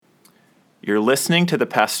You're listening to the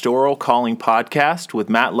Pastoral Calling Podcast with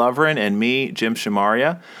Matt Loverin and me, Jim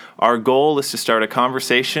Shamaria. Our goal is to start a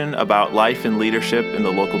conversation about life and leadership in the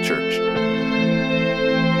local church.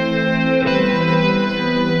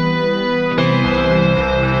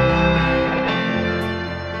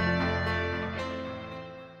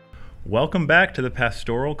 Welcome back to the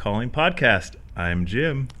Pastoral Calling Podcast. I'm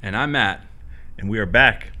Jim. And I'm Matt. And we are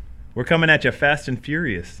back. We're coming at you fast and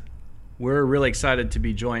furious. We're really excited to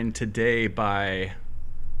be joined today by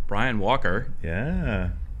Bryan Walker. Yeah.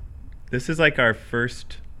 This is like our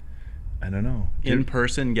first,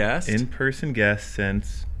 in-person guest. In-person guest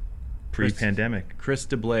since pre-pandemic. Chris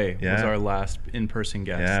DeBlay was our last in-person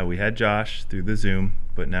guest. Yeah, we had Josh through the Zoom,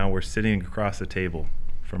 but now we're sitting across the table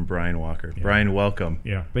from Bryan Walker. Yeah. Bryan, welcome.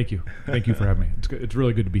 Yeah, thank you. Thank you for having me. It's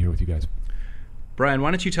really good to be here with you guys. Bryan,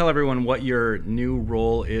 why don't you tell everyone what your new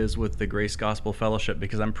role is with the Grace Gospel Fellowship,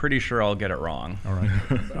 because I'm pretty sure I'll get it wrong. All right.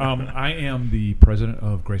 I am the president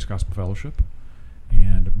of Grace Gospel Fellowship,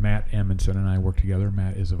 and Matt Amundsen and I work together.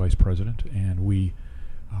 Matt is the vice president, and we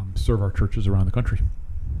serve our churches around the country.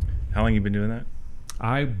 How long have you been doing that?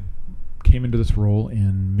 I came into this role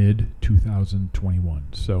in mid-2021,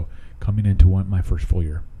 so coming into my first full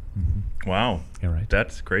year. Mm-hmm. Wow. Yeah, right.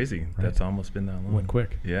 That's crazy. Right. That's almost been that long. Went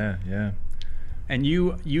quick. Yeah. And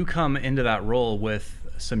you come into that role with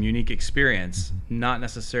some unique experience, not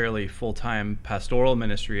necessarily full-time pastoral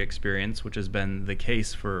ministry experience, which has been the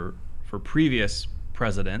case for previous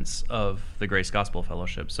presidents of the Grace Gospel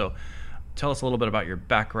Fellowship. So tell us a little bit about your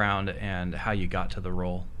background and how you got to the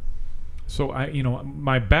role. So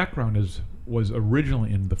my background was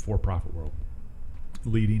originally in the for-profit world,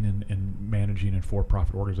 leading and managing in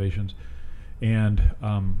for-profit organizations. And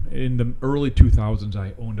in the early 2000s,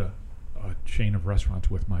 I owned a chain of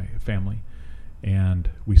restaurants with my family, and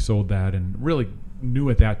we sold that, and really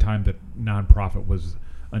knew at that time that nonprofit was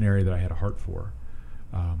an area that I had a heart for,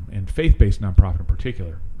 and faith-based nonprofit in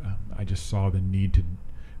particular. I just saw the need to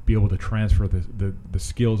be able to transfer the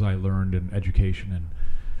skills I learned in education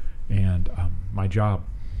and my job,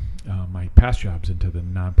 my past jobs, into the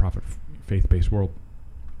nonprofit faith-based world.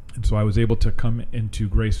 And so I was able to come into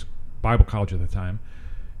Grace Bible College at the time.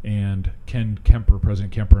 And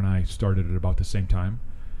President Kemper and I started at about the same time.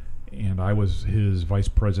 And I was his vice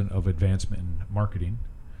president of advancement and marketing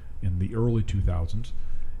in the early 2000s.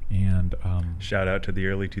 And shout out to the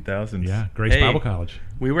early 2000s. Yeah, Grace Bible College.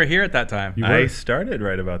 We were here at that time. I started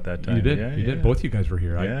right about that time. You did. You did. Both of you guys were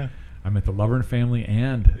here. Yeah. I met the Loverin family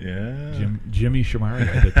and Jimmy Shamari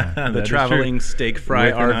at the time. The traveling steak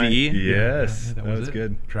fry RV. Yes, that was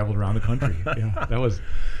good. Traveled around the country. Yeah, that was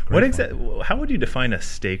great. How would you define a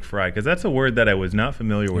steak fry? Because that's a word that I was not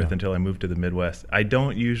familiar with until I moved to the Midwest. I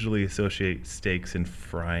don't usually associate steaks and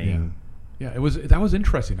frying. Yeah, that was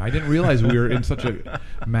interesting. I didn't realize we were in such a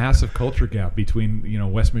massive culture gap between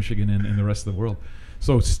West Michigan and the rest of the world.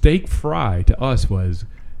 So steak fry to us was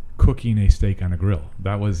cooking a steak on a grill.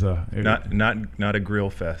 That was not a grill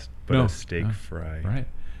fest, but a steak fry. Right.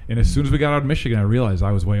 And as soon as we got out of Michigan, I realized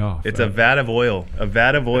I was way off. It's a vat of oil. A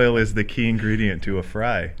vat of oil is the key ingredient to a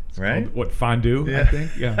fry, right? What, fondue? Yeah. I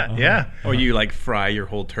think. Yeah. Yeah. Or you fry your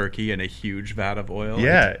whole turkey in a huge vat of oil.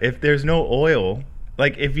 Yeah. If there's no oil,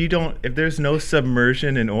 if there's no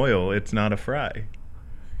submersion in oil, it's not a fry.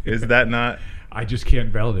 Is that not? I just can't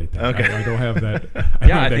validate that. Okay. I don't have that.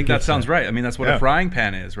 I think that sounds right. I mean, that's what a frying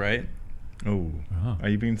pan is, right? Oh, are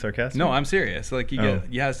you being sarcastic? No, I'm serious.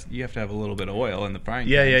 You have to have a little bit of oil in the frying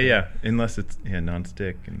pan. Yeah. Unless it's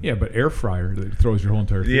nonstick. but air fryer that throws your whole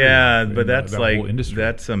entire thing. Yeah, but that's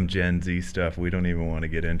that's some Gen Z stuff. We don't even want to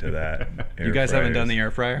get into that. You guys haven't done the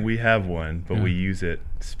air fryer? We have one, but we use it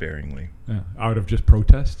sparingly. Yeah. Out of just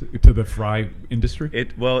protest to the fry industry?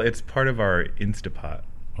 It's part of our Instapot.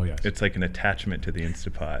 Oh, yes. It's like an attachment to the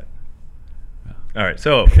Instapot. All right.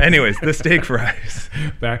 So, anyways, the steak fries.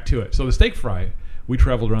 Back to it. So the steak fry, we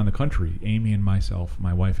traveled around the country. Amy and myself,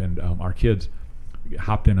 my wife, and our kids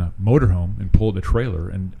hopped in a motorhome and pulled a trailer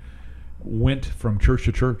and went from church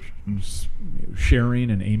to church, sharing.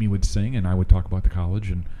 And Amy would sing, and I would talk about the college.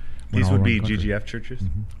 And these would be GGF churches.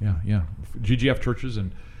 Mm-hmm. Yeah, GGF churches,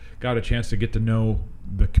 and got a chance to get to know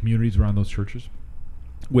the communities around those churches,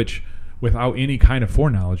 which, without any kind of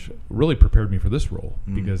foreknowledge, really prepared me for this role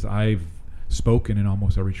because I've spoken in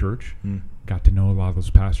almost every church, got to know a lot of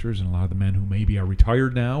those pastors and a lot of the men who maybe are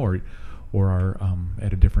retired now or are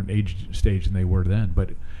at a different age stage than they were then.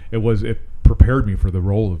 But it prepared me for the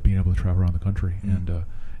role of being able to travel around the country and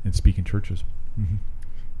speak in churches.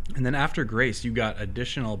 Mm-hmm. And then after Grace, you got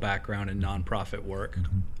additional background in nonprofit work.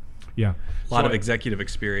 Mm-hmm. Yeah, a lot of executive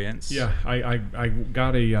experience. Yeah, I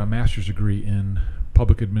got a master's degree in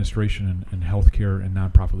public administration and healthcare and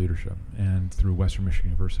nonprofit leadership, and through Western Michigan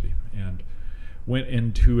University, and went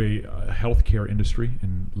into a healthcare industry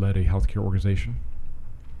and led a healthcare organization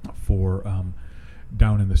for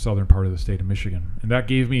down in the southern part of the state of Michigan, and that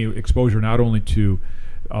gave me exposure not only to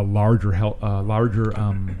a larger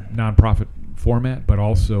nonprofit format, but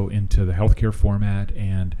also into the healthcare format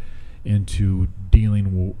and into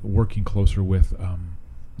working closer with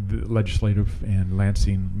the legislative and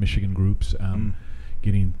Lansing, Michigan groups,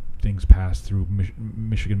 getting things passed through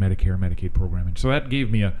Michigan Medicare and Medicaid programming. So that gave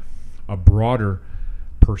me a broader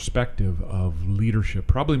perspective of leadership,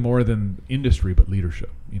 probably more than industry, but leadership.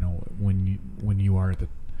 When you are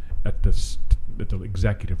at the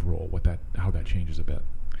executive role, how that changes a bit.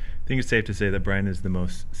 I think it's safe to say that Bryan is the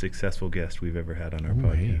most successful guest we've ever had on our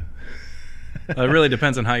podcast. Hey. It really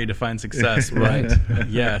depends on how you define success, right?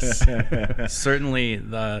 Yes. Certainly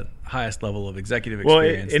the highest level of executive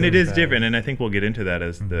experience. Well, and it is different, and I think we'll get into that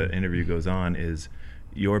as the interview goes on, is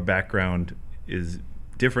your background is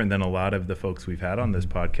different than a lot of the folks we've had on this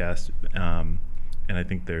podcast. And I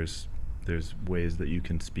think there's ways that you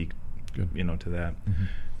can speak, to that.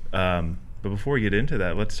 But before we get into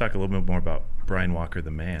that, let's talk a little bit more about Bryan Walker,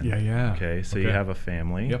 the man. Yeah. Okay, so you have a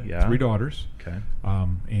family. Yep. Yeah. 3 daughters. Okay.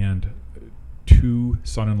 And 2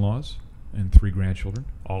 son-in-laws and 3 grandchildren,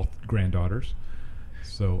 all granddaughters.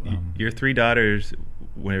 So your 3 daughters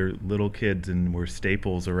were little kids and were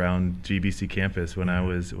staples around GBC campus when I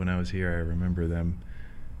was here. I remember them.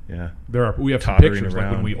 Yeah. We have some tottering pictures. around.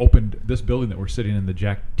 Like when we opened this building that we're sitting in, the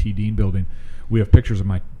Jack T. Dean building, we have pictures of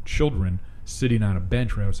my children sitting on a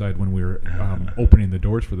bench right outside when we were opening the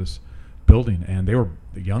doors for this building, and they were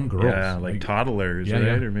young girls. Yeah, like toddlers, right?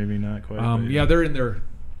 Yeah. Or maybe not quite. They're in their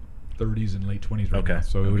 30s and late 20s right now.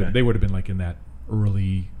 So they would have been like in that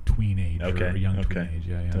early tween age or young tween age.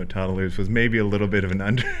 Yeah. So toddlers was maybe a little bit of an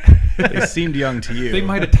under. They seemed young to you. They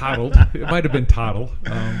might have toddled. It might have been toddle.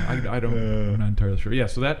 I'm not entirely sure. Yeah,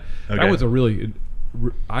 so that was a really,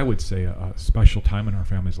 I would say, a special time in our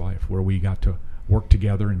family's life where we got to work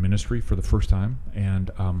together in ministry for the first time, and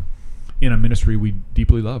in a ministry we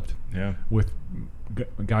deeply loved. Yeah. With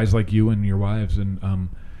guys like you and your wives, and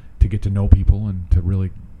to get to know people and to really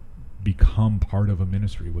become part of a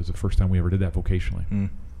ministry was the first time we ever did that vocationally.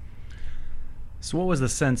 So what was the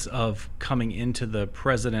sense of coming into the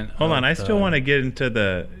president? Hold on, I still want to get into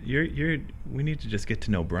the we need to just get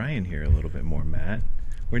to know Bryan here a little bit more, Matt.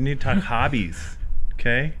 We need to talk hobbies.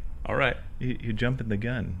 Okay? All right. You're jumping the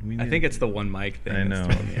gun. I think it's the one mic thing. I know.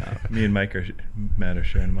 That's throwing me off. Me and Matt are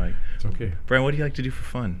sharing a mic. It's okay. Bryan, what do you like to do for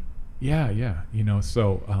fun? Yeah.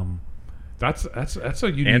 So that's a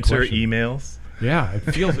unique Answer question. emails. Yeah, it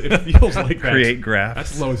feels like that. Create graphs.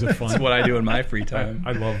 That's loads of fun. That's what I do in my free time.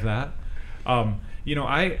 I love that. I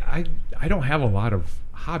don't have a lot of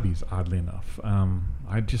hobbies, oddly enough.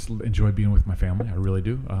 I just enjoy being with my family. I really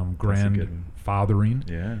do.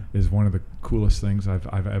 Grandfathering is one of the coolest things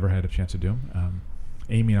I've ever had a chance to do.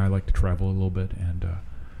 Amy and I like to travel a little bit, and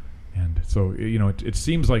so it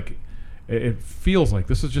seems like it feels like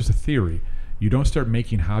this is just a theory. You don't start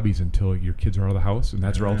making hobbies until your kids are out of the house, and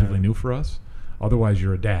that's relatively new for us. Otherwise,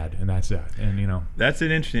 you're a dad, and that's it. And that's an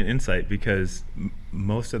interesting insight, because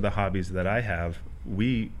most of the hobbies that I have,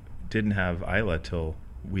 we didn't have Isla till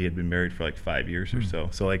we had been married for like 5 years or so.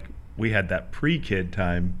 So like we had that pre-kid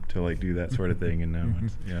time to like do that sort of thing, and now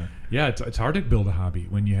it's hard to build a hobby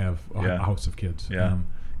when you have a house of kids.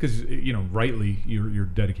 Because rightly you're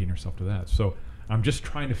dedicating yourself to that. So I'm just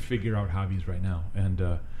trying to figure out hobbies right now,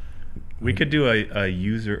 and we could do a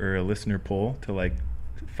user or a listener poll to like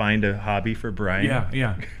find a hobby for Bryan.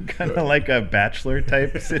 Yeah. Kind of like a bachelor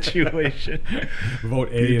type situation. Vote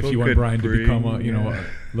A if you want Bryan to become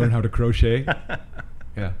learn how to crochet.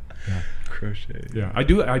 Yeah. Crochet. Yeah, I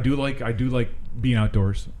do like being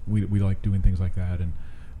outdoors. We like doing things like that and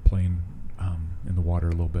playing in the water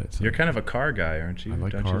a little bit. So you're kind of a car guy, aren't you? I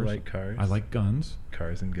like Don't cars. you like cars? I like guns.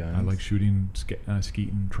 Cars and guns. I like shooting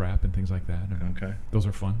skeet and trap and things like that. Okay. Those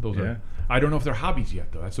are fun. I don't know if they're hobbies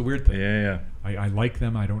yet, though. That's a weird thing. Yeah. I like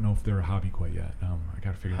them. I don't know if they're a hobby quite yet. I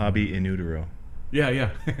got to figure hobby in utero. Yeah.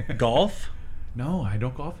 Golf? No, I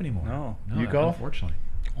don't golf anymore. No. You golf? Unfortunately.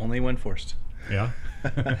 Only when forced. Yeah.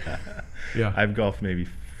 Yeah. I've golfed maybe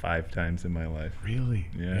 5 times in my life. Really?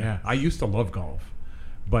 Yeah. I used to love golf,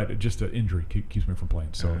 but just an injury keeps me from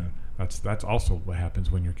playing. So that's also what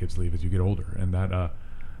happens when your kids leave as you get older, and that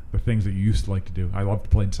the things that you used to like to do. I loved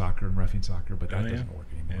playing soccer and reffing soccer, but that doesn't work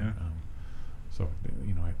anymore. Yeah. So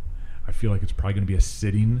I feel like it's probably going to be a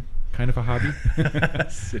sitting kind of a hobby.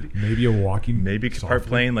 Maybe a walking. Maybe you could start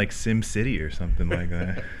playing like Sim City or something like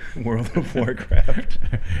that. World of Warcraft.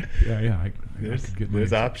 Yeah.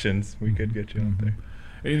 There's options. We could get you out there.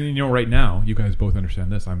 And, right now, you guys both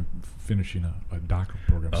understand this. I'm finishing a doctoral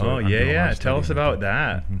program. So I'm doing a lot of Tell us studying about right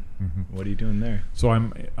now. that. What are you doing there? So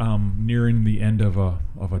I'm nearing the end of a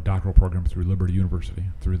doctoral program through Liberty University,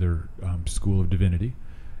 through their School of Divinity.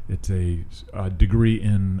 It's a degree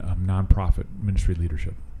in nonprofit ministry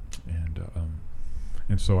leadership,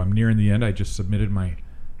 and so I'm nearing the end. I just submitted my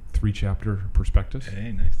 3-chapter prospectus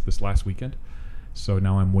this last weekend, so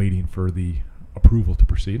now I'm waiting for the approval to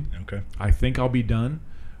proceed. Okay. I think I'll be done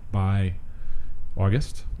by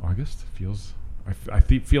August. Feels I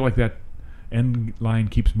feel like that end line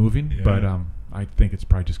keeps moving, but I think it's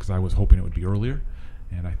probably just because I was hoping it would be earlier.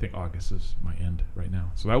 And I think August is my end right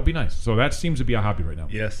now. So that would be nice. So that seems to be a hobby right now.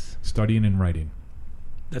 Yes. Studying and writing.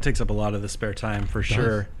 That takes up a lot of the spare time for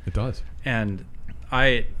sure. It does. And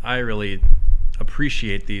I really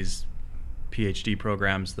appreciate these PhD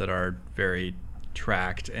programs that are very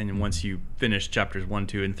tracked. And once you finish chapters 1,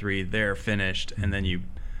 2, and 3, they're finished. And then you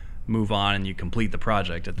move on and you complete the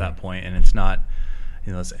project at that point. And it's not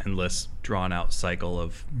this endless drawn out cycle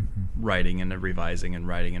of writing and revising and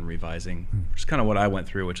writing and revising, which is kind of what I went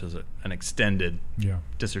through, which is an extended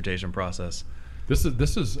dissertation process. This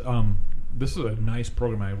is a nice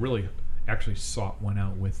program. I really actually sought one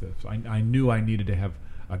out with this. I knew I needed to have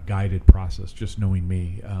a guided process, just knowing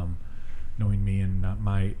me and not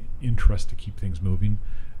my interest to keep things moving.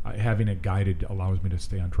 Having it guided allows me to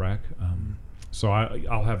stay on track. So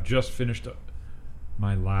I'll have just finished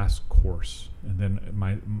my last course, and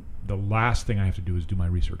then the last thing I have to do is do my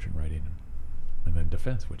research and writing, and then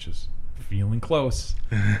defense, which is feeling close.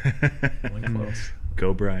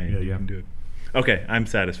 Go, Bryan. Yeah. You can do it. Okay, I'm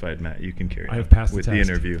satisfied, Matt. You can carry on. I have passed with the the test.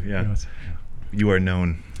 interview. Yeah. Yes. You are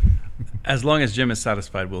known. As long as Jim is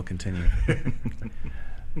satisfied, we'll continue.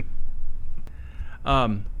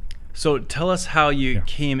 So tell us how you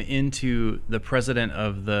came into the president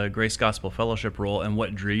of the Grace Gospel Fellowship role and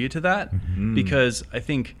what drew you to that. Because I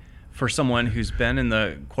think for someone who's been in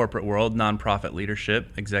the corporate world, nonprofit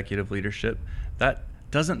leadership, executive leadership, that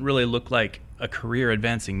doesn't really look like a career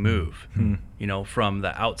advancing move, from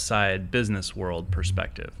the outside business world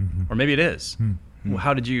perspective. Or maybe it is.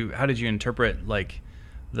 How did you interpret like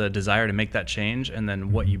the desire to make that change, and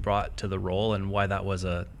then what you brought to the role and why that was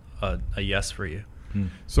a yes for you?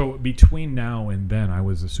 So between now and then, I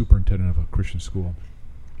was a superintendent of a Christian school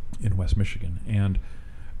in West Michigan, and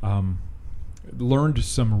learned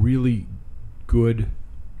some really good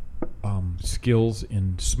skills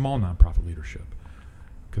in small nonprofit leadership,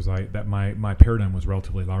 because my paradigm was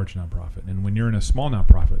relatively large nonprofit, and when you're in a small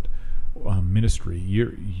nonprofit ministry,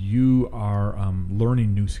 you are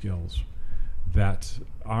learning new skills that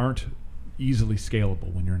aren't easily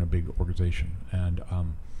scalable when you're in a big organization,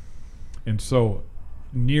 and so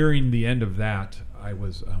nearing the end of that, I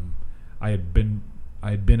had been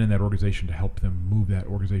in that organization to help them move that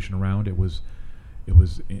organization around. It was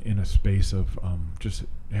in a space of just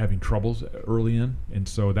having troubles early in, and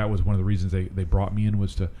so that was one of the reasons they brought me in,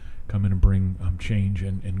 was to come in and bring change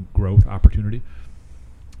and growth opportunity.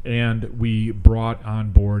 And we brought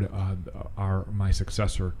on board my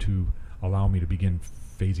successor to allow me to begin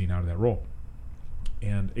phasing out of that role.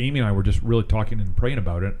 And Amy and I were just really talking and praying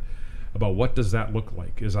about it, about what does that look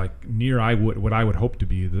like? Is what I would hope to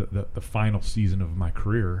be the final season of my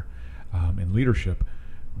career in leadership.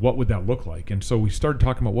 What would that look like? And so we started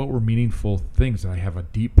talking about what were meaningful things that I have a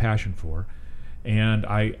deep passion for. And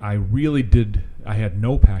I really did. I had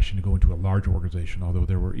no passion to go into a large organization, although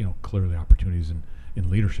there were clearly opportunities in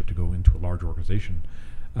leadership to go into a large organization.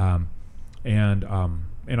 And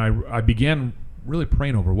I began really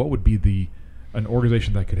praying over what would be an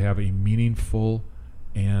organization that could have a meaningful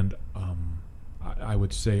and I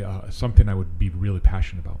would say something I would be really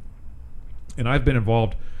passionate about. And I've been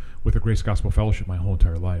involved with the Grace Gospel Fellowship my whole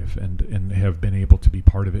entire life, and have been able to be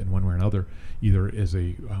part of it in one way or another, either as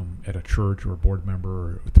at a church or a board member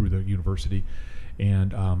or through the university.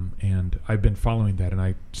 And I've been following that, and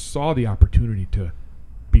I saw the opportunity to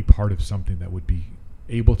be part of something that would be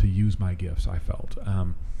able to use my gifts, I felt.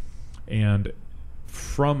 And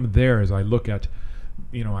from there, as I look at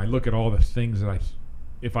all the things that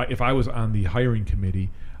if I was on the hiring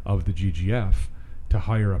committee of the GGF to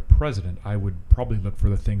hire a president, I would probably look for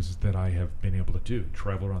the things that I have been able to do: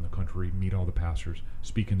 travel around the country, meet all the pastors,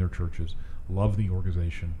 speak in their churches, love the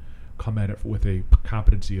organization, come at it with a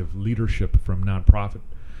competency of leadership from nonprofit,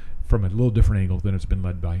 from a little different angle than it's been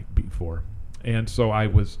led by before. And so I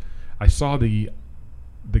saw the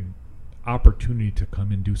opportunity to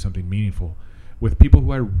come and do something meaningful with people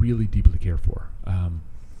who I really deeply care for,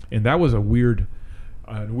 and that was a weird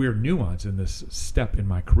nuance in this step in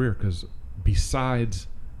my career, because besides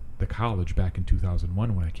the college back in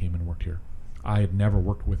 2001 when I came and worked here, I had never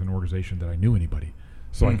worked with an organization that I knew anybody,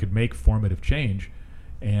 so I could make formative change,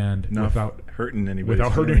 and without hurting anyone's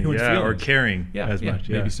feelings, or caring as much.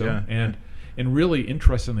 Maybe so. Yeah. And really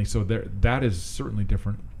interestingly, so that is certainly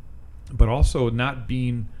different, but also not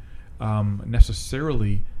being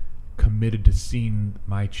necessarily committed to seeing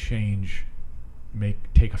my change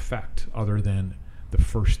take effect, other than the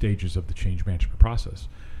first stages of the change management process.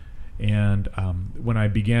 And when I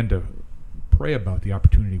began to pray about the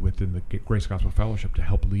opportunity within the Grace Gospel Fellowship to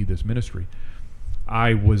help lead this ministry,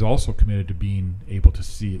 I was also committed to being able to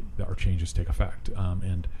see our changes take effect.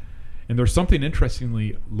 And there's something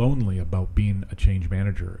interestingly lonely about being a change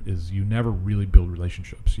manager, is you never really build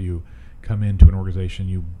relationships. You come into an organization,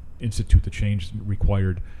 you institute the change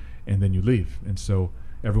required, and then you leave. And so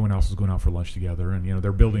everyone else is going out for lunch together, and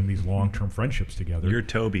they're building these long-term friendships together. You're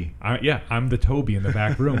Toby. I'm the Toby in the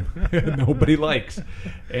back room. Nobody likes,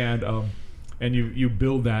 and you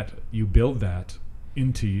build that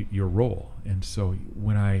into your role. And so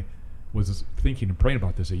when I was thinking and praying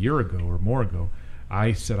about this a year ago or more ago,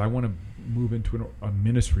 I said I want to move into a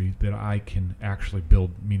ministry that I can actually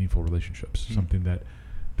build meaningful relationships, something that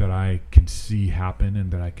I can see happen, and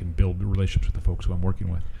that I can build relationships with the folks who I'm working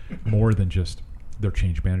with, more than just their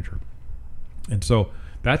change manager. And so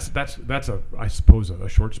that's I suppose a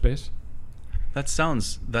short space. That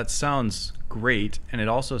sounds great, and it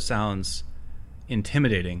also sounds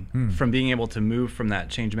intimidating from being able to move from that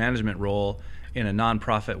change management role in a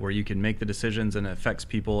nonprofit where you can make the decisions and it affects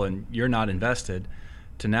people and you're not invested,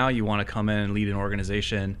 to now you want to come in and lead an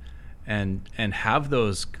organization and have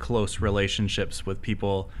those close relationships with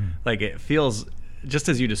people. Like, it feels, just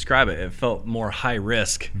as you describe it, it felt more high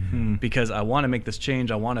risk because I want to make this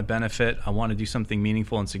change, I want to benefit, I want to do something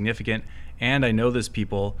meaningful and significant, and I know this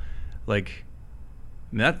people. Like,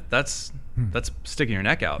 that's sticking your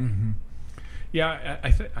neck out. Yeah,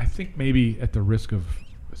 I think maybe at the risk of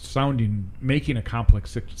making a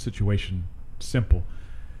complex situation simple,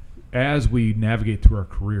 as we navigate through our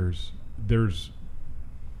careers, there's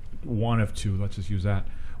one of two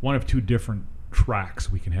different tracks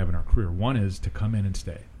we can have in our career. One is to come in and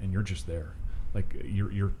stay, and you're just there, like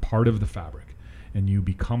you're part of the fabric, and you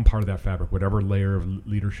become part of that fabric, whatever layer of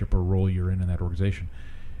leadership or role you're in that organization.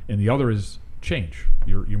 And the other is change.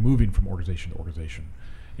 You're moving from organization to organization.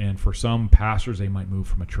 And for some pastors, they might move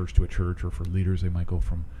from a church to a church, or for leaders, they might go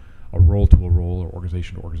from a role to a role, or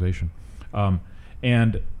organization to organization.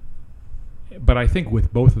 But I think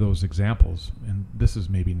with both of those examples, and this is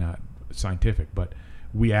maybe not scientific, but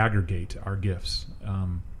we aggregate our gifts.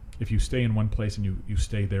 If you stay in one place and you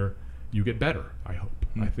stay there, you get better, I hope.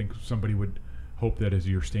 I think somebody would hope that as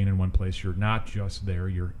you're staying in one place, you're not just there,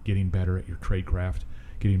 you're getting better at your trade craft,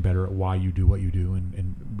 getting better at why you do what you do,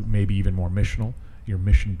 and maybe even more missional. Your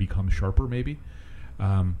mission becomes sharper, maybe.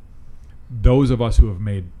 Those of us who have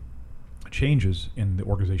made changes in the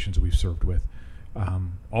organizations we've served with,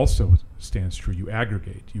 also stands true. You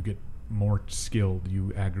aggregate, you get more skilled,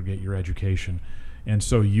 you aggregate your education, and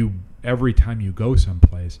so every time you go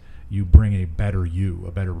someplace, you bring a better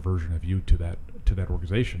version of you to that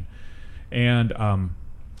organization, and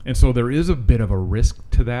so there is a bit of a risk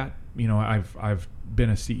to that. I've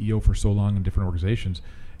been a CEO for so long in different organizations.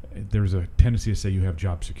 There's a tendency to say you have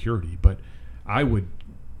job security, but I would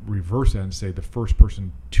reverse that and say the first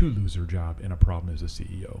person to lose their job in a problem is a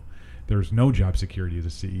CEO. There's no job security as a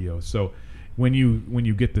CEO. So when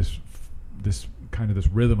you get this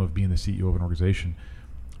rhythm of being the CEO of an organization,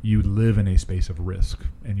 you live in a space of risk,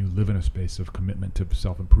 and you live in a space of commitment to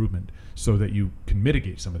self-improvement, so that you can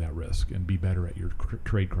mitigate some of that risk and be better at your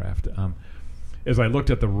trade craft. As I looked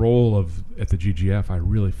at the role at the GGF, I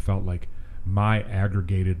really felt like my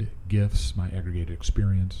aggregated gifts, my aggregated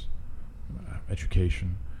experience,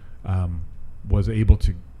 education, was able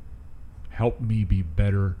to help me be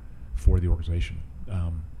better for the organization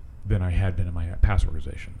than I had been in my past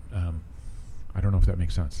organization. I don't know if that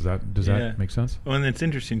makes sense. Does that make sense? Well, and it's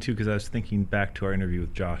interesting too, because I was thinking back to our interview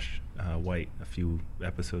with Josh White a few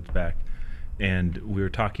episodes back, and we were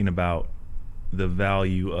talking about the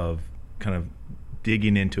value of kind of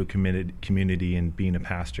digging into a committed community and being a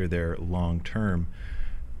pastor there long term.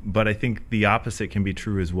 But I think the opposite can be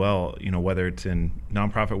true as well, whether it's in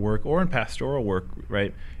nonprofit work or in pastoral work,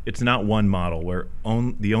 right? It's not one model where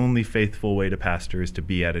the only faithful way to pastor is to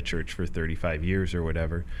be at a church for 35 years or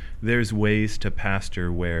whatever. There's ways to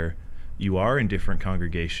pastor where you are in different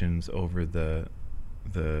congregations over the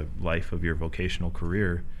life of your vocational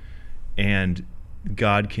career, and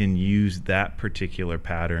God can use that particular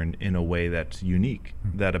pattern in a way that's unique,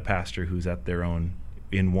 that a pastor who's at their own,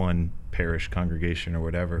 in one parish congregation or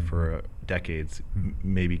whatever for decades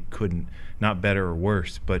maybe couldn't, not better or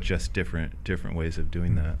worse, but just different ways of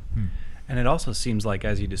doing that. And it also seems like,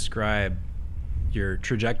 as you describe your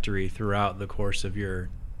trajectory throughout the course of your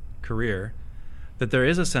career, that there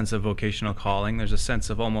is a sense of vocational calling. There's a sense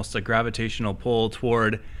of almost a gravitational pull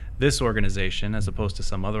toward this organization as opposed to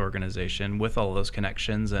some other organization, with all of those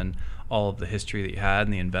connections and all of the history that you had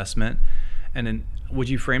and the investment. And then, would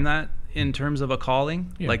you frame that in terms of a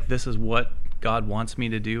calling? Yeah. Like, this is what God wants me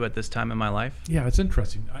to do at this time in my life? Yeah, it's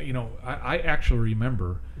interesting. I actually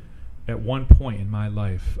remember at one point in my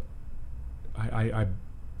life, I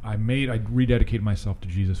rededicated myself to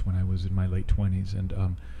Jesus when I was in my late 20s,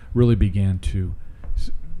 and really began to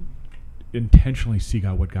intentionally seek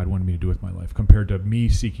out what God wanted me to do with my life. Compared to me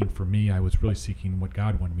seeking for me, I was really seeking what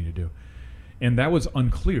God wanted me to do. And that was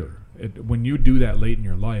unclear. When you do that late in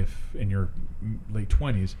your life, in your late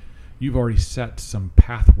 20s, you've already set some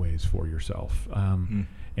pathways for yourself.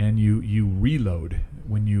 And you reload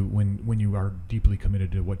when you are deeply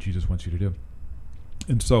committed to what Jesus wants you to do.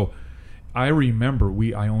 And so I remember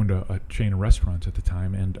I owned a chain of restaurants at the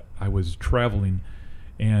time, and I was traveling,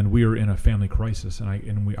 and we were in a family crisis, and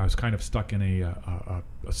I was kind of stuck in a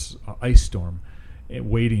ice storm,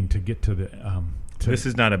 waiting to get to the. This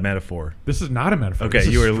is not a metaphor. This is not a metaphor. Okay,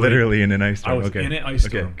 you were literally in an ice storm. I was in an ice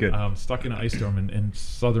storm. Okay, good. Stuck in an ice storm in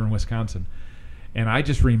southern Wisconsin, and I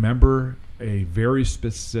just remember a very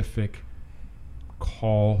specific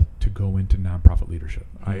call to go into nonprofit leadership.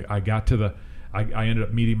 I got to I ended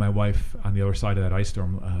up meeting my wife on the other side of that ice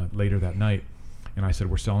storm later that night, and I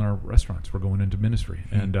said, "We're selling our restaurants. We're going into ministry."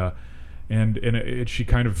 And she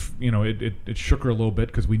kind of, it shook her a little bit,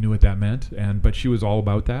 because we knew what that meant, but she was all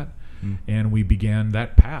about that, and we began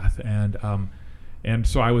that path. And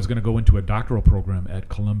so I was going to go into a doctoral program at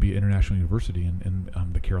Columbia International University in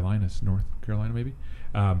the Carolinas, North Carolina maybe,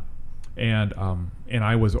 and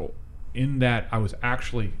I was in that. I was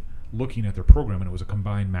actually looking at their program, and it was a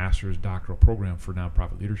combined master's doctoral program for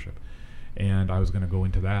nonprofit leadership, and I was going to go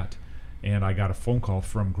into that, and I got a phone call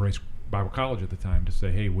from Grace Bible College at the time to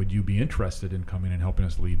say, "Hey, would you be interested in coming and helping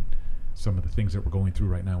us lead some of the things that we're going through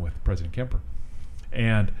right now with President Kemper?"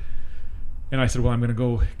 And I said, "Well, I'm going to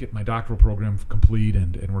go get my doctoral program complete,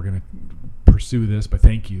 and we're going to pursue this, but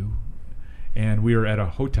thank you." And we were at a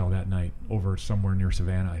hotel that night over somewhere near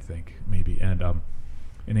Savannah, I think, maybe, and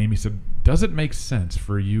Amy said, "Does it make sense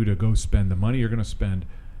for you to go spend the money you're going to spend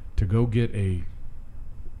to go get a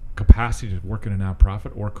capacity to work in a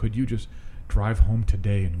nonprofit, or could you just drive home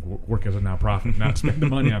today and work as a nonprofit, not spend the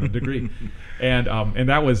money on a degree?" And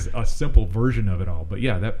that was a simple version of it all. But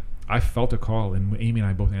yeah, that I felt a call, and Amy and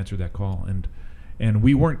I both answered that call, and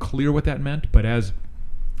we weren't clear what that meant. But as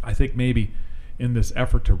I think maybe in this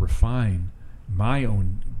effort to refine my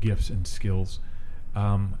own gifts and skills,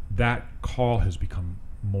 that call has become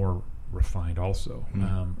more refined also.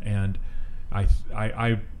 And I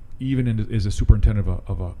even as a superintendent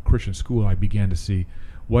of a Christian school, I began to see,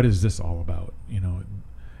 what is this all about,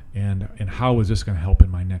 and how is this going to help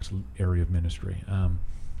in my next area of ministry?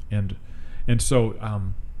 And so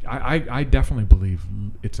I definitely believe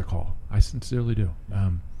it's a call. I sincerely do.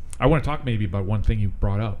 I want to talk maybe about one thing you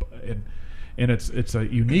brought up, and it's a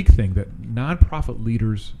unique thing that nonprofit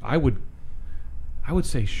leaders, I would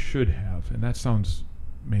say, should have, and that sounds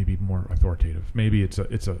maybe more authoritative. Maybe it's a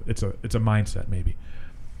mindset, maybe.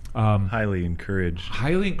 Highly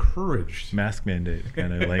encouraged. Mask mandate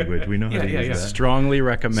kind of language. We know how to use that. Strongly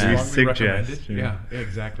recommend. Suggest. Yeah,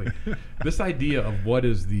 exactly. This idea of what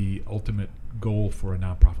is the ultimate goal for a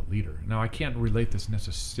nonprofit leader. Now, I can't relate this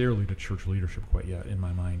necessarily to church leadership quite yet in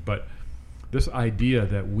my mind, but this idea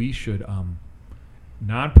that we should,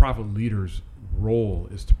 nonprofit leaders' role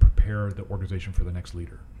is to prepare the organization for the next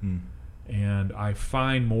leader. And I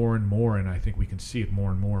find more and more, and I think we can see it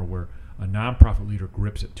more and more, where a nonprofit leader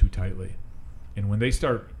grips it too tightly. And when they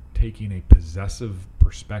start taking a possessive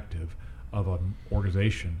perspective of an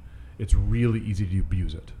organization, it's really easy to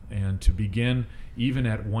abuse it. And to begin, even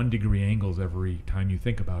at 1 degree angles every time you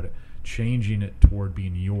think about it, changing it toward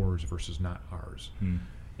being yours versus not ours.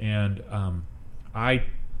 And I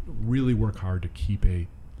really work hard to keep a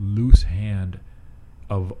loose hand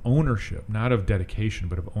of ownership, not of dedication,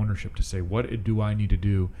 but of ownership, to say, what do I need to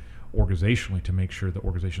do organizationally to make sure the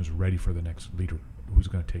organization is ready for the next leader who's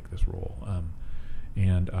going to take this role.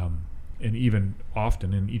 And even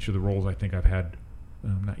often in each of the roles I think I've had,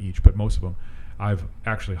 not each, but most of them, I've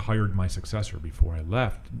actually hired my successor before I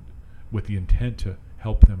left with the intent to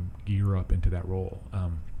help them gear up into that role.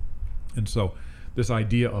 And so this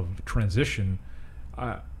idea of transition,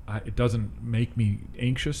 it doesn't make me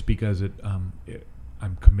anxious, because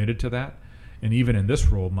I'm committed to that. And even in this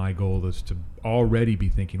role, my goal is to already be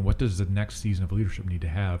thinking, what does the next season of leadership need to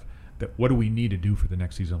have? What do we need to do for the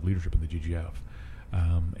next season of leadership in the GGF?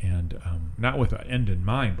 Not with an end in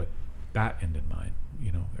mind, but that end in mind.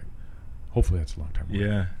 Hopefully that's a long time.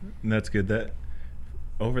 Yeah, and that's good. That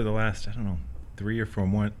over the last, 3 or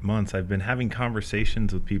 4 months, I've been having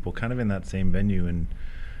conversations with people kind of in that same venue, and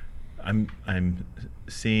I'm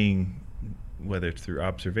seeing, whether it's through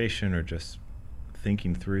observation or just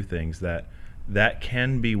thinking through things, that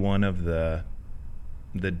can be one of the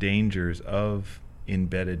dangers of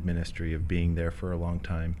embedded ministry, of being there for a long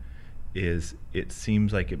time, is it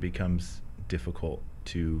seems like it becomes difficult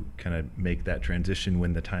to kind of make that transition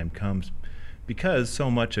when the time comes, because so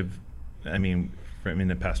much of, in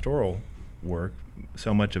the pastoral work,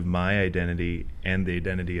 so much of my identity and the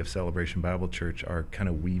identity of Celebration Bible Church are kind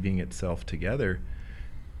of weaving itself together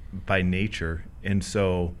by nature. And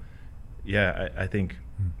so, yeah, I think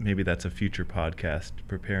maybe that's a future podcast,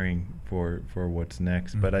 preparing for what's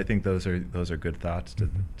next. But I think those are good thoughts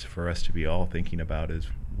for us to be all thinking about, is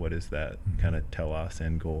what is that kind of telos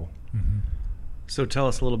end goal. So tell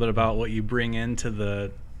us a little bit about what you bring into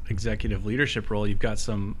the executive leadership role. You've got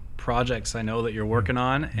some projects I know that you're working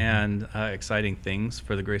on, and exciting things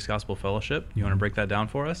for the Grace Gospel Fellowship. You want to break that down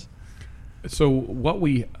for us? So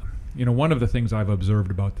one of the things I've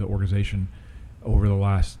observed about the organization over the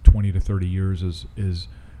last 20 to 30 years is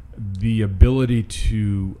the ability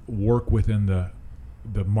to work within the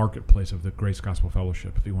marketplace of the Grace Gospel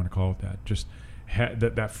Fellowship, if you want to call it that. Just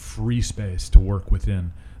that free space to work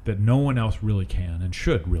within, that no one else really can and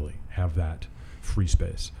should really have that free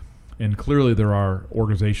space. And clearly there are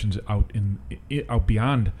organizations out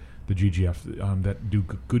beyond the GGF that do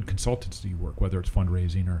good consultancy work, whether it's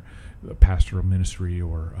fundraising or pastoral ministry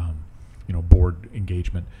or board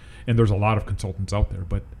engagement. And there's a lot of consultants out there,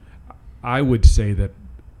 but I would say that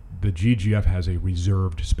the GGF has a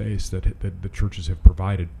reserved space that the churches have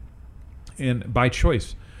provided, and by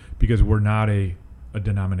choice, because we're not a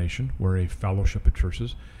denomination, we're a fellowship of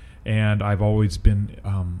churches. And I've always been,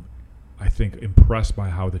 I think, impressed by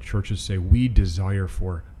how the churches say we desire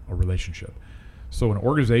for a relationship. So an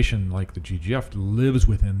organization like the GGF lives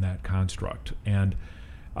within that construct, and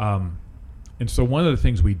so one of the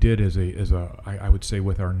things we did I would say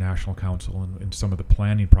with our national council and some of the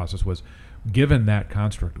planning process was, given that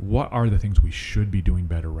construct, what are the things we should be doing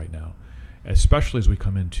better right now, especially as we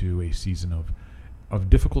come into a season of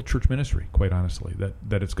difficult church ministry, quite honestly,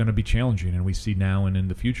 that it's going to be challenging, and we see now and in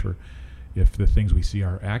the future if the things we see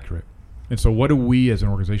are accurate. And so what do we as an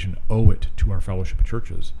organization owe it to our fellowship of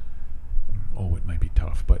churches? Oh, it might be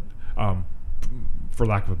tough, but for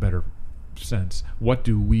lack of a better sense, what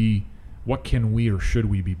can we or should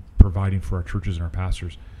we be providing for our churches and our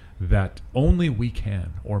pastors that only we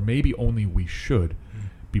can, or maybe only we should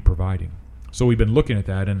be providing? So we've been looking at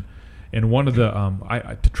that, and one of the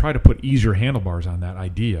to try to put easier handlebars on that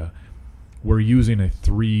idea, we're using a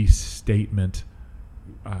 3-statement,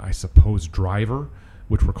 I suppose, driver,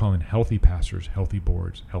 which we're calling healthy pastors, healthy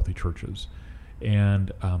boards, healthy churches.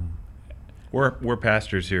 And we're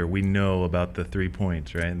pastors here. We know about the 3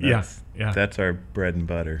 points, right? And that's our bread and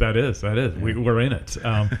butter. That is. Yeah. We're in it.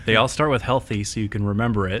 They all start with healthy, so you can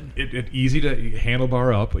remember it. It easy to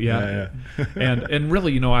handlebar up. Yeah. and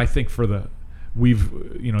really, I think for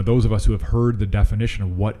those of us who have heard the definition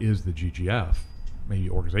of what is the GGF, maybe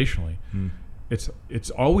organizationally, it's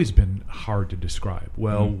always been hard to describe.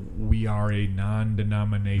 Well, we are a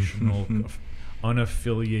non-denominational,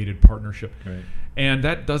 unaffiliated partnership, right. And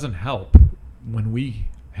that doesn't help when we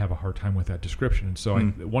have a hard time with that description. And so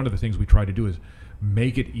one of the things we try to do is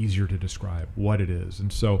make it easier to describe what it is.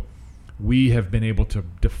 And so we have been able to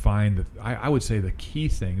define I would say the key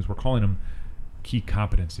things, we're calling them key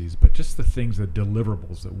competencies, but just the things, the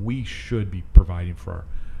deliverables that we should be providing for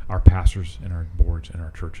our pastors and our boards and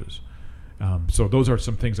our churches. So those are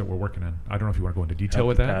some things that we're working on. I don't know if you want to go into detail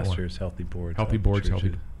with that. Healthy pastors, healthy boards. Healthy boards, churches.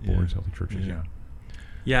 healthy boards, healthy churches, yeah.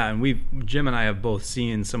 Yeah, and Jim and I have both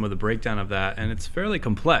seen some of the breakdown of that, and it's fairly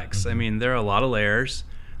complex. I mean, there are a lot of layers.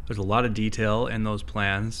 There's a lot of detail in those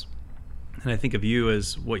plans. And I think of you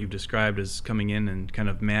as what you've described as coming in and kind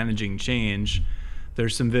of managing change.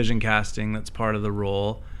 There's some vision casting that's part of the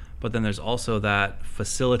role, but then there's also that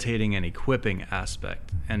facilitating and equipping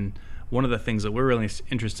aspect. And one of the things that we're really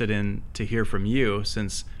interested in to hear from you,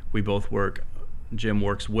 since we both work, Jim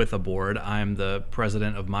works with a board, I'm the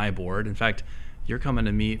president of my board. In fact, you're coming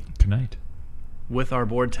to meet tonight with our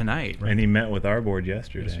board tonight. And he met with our board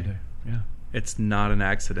yesterday. Yeah. It's not an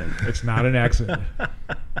accident. It's not an accident.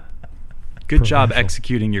 Good job provincial.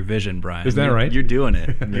 executing your vision, Brian. Is that right? You're doing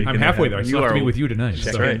it. I'm halfway there. I still have to meet with you tonight.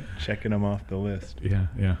 That's so. right. Checking them off the list.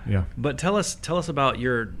 Yeah. But tell us about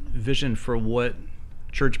your vision for what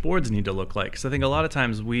church boards need to look like. Because I think a lot of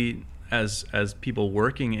times we, as people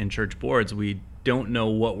working in church boards, we don't know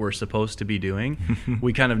what we're supposed to be doing.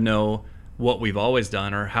 We kind of know what we've always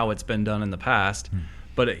done or how it's been done in the past.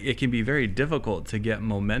 But it can be very difficult to get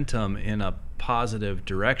momentum in a positive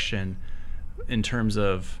direction in terms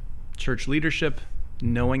of church leadership,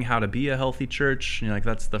 knowing how to be a healthy church. Like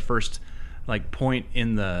that's the first point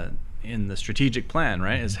in the strategic plan,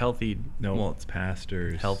 right? Is healthy. No, well, it's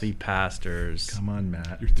pastors. Healthy pastors. Come on,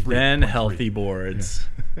 Matt. Then healthy boards.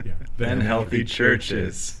 Yeah. Then healthy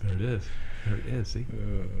churches. There it is. See.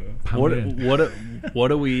 What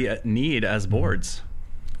do we need as boards?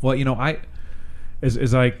 Well,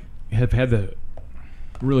 as I have had the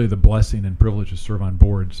blessing and privilege to serve on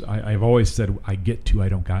boards, I've always said I get to, I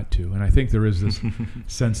don't got to, and I think there is this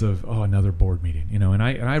sense of another board meeting, and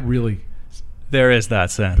I really there is that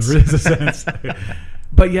sense. There is a sense,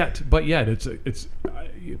 but yet it's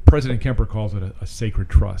President Kemper calls it a sacred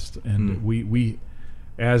trust, and we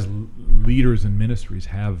as leaders in ministries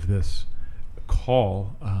have this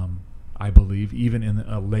call, I believe, even in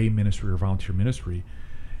a lay ministry or volunteer ministry.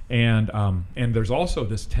 And there's also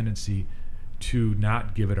this tendency to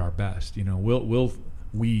not give it our best.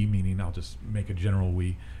 We, meaning I'll just make a general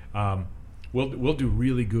we, we'll do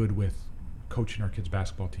really good with coaching our kids'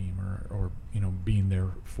 basketball team or being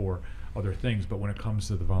there for other things. But when it comes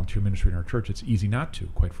to the volunteer ministry in our church, it's easy not to,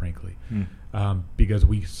 quite frankly, because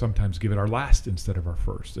we sometimes give it our last instead of our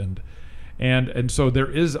first. And so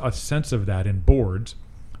there is a sense of that in boards,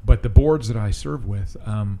 but the boards that I serve with,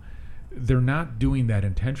 they're not doing that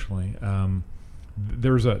intentionally.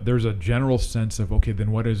 There's a general sense of, okay,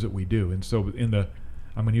 then what is it we do? And so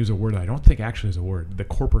I'm going to use a word that I don't think actually is a word, the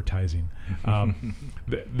corporatizing.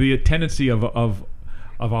 The tendency of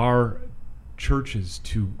our churches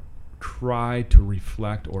to try to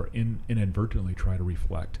reflect or inadvertently try to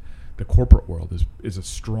reflect the corporate world is a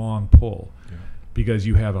strong pull, because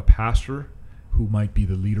you have a pastor who might be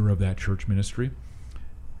the leader of that church ministry,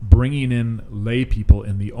 bringing in lay people,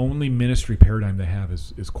 and the only ministry paradigm they have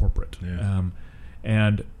is corporate.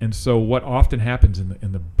 And so what often happens in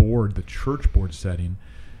the church board setting,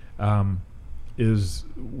 is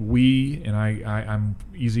we, and I'm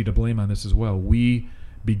easy to blame on this as well, we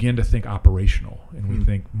begin to think operational, and we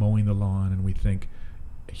think mowing the lawn, and we think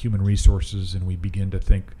human resources, and we begin to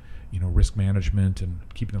think risk management and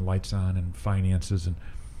keeping the lights on and finances,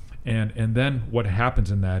 and then what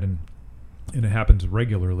happens in that, and it happens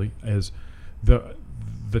regularly, is the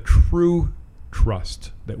true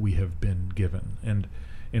trust that we have been given,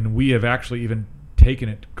 and we have actually even taken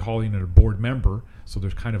it, calling it a board member. So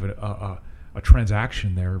there's kind of a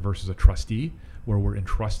transaction there versus a trustee, where we're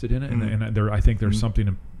entrusted in it, and I think there's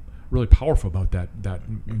something really powerful about that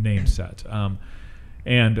name set.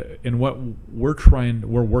 And what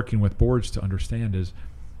we're working with boards to understand is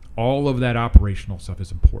all of that operational stuff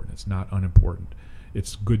is important. It's not unimportant.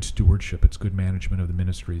 It's good stewardship. It's good management of the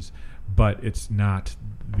ministries, but it's not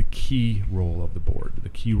the key role of the board. The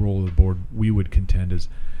key role of the board, we would contend,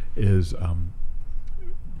 is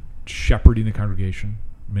shepherding the congregation,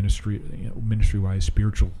 ministry-wise,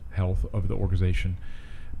 spiritual health of the organization,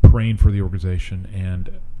 praying for the organization,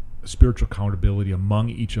 and spiritual accountability among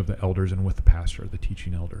each of the elders and with the pastor, the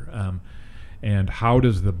teaching elder. And how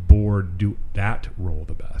does the board do that role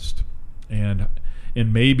the best? And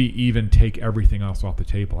maybe even take everything else off the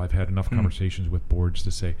table. I've had enough conversations with boards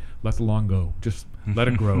to say, let the lawn go. Just let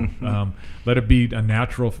it grow. Let it be a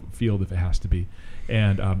natural field if it has to be.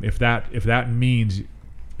 And if that means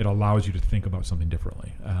it allows you to think about something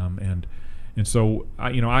differently. And so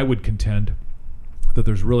I would contend that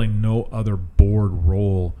there's really no other board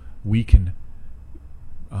role we can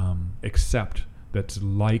accept that's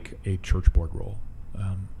like a church board role.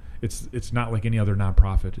 It's not like any other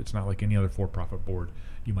nonprofit. It's not like any other for-profit board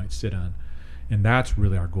you might sit on. And that's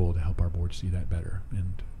really our goal, to help our board see that better,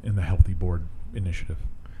 and in the Healthy Board Initiative.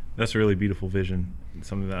 That's a really beautiful vision,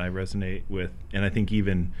 something that I resonate with. And I think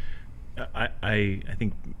even, I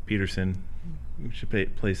think Peterson, we should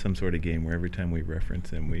play some sort of game where every time we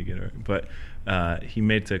reference him, we get but he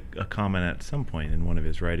made a comment at some point in one of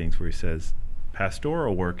his writings where he says,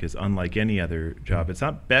 pastoral work is unlike any other job. It's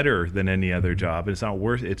not better than any other job. It's not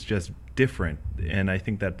worse. It's just different. And I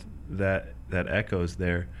think that echoes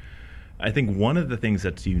there. I think one of the things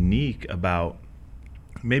that's unique about,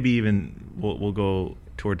 maybe even we'll go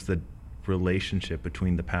towards the relationship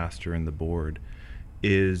between the pastor and the board,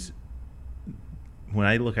 is when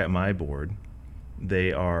I look at my board,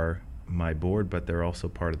 they are my board, but they're also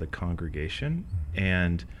part of the congregation.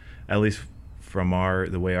 And at least from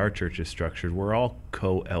the way our church is structured, we're all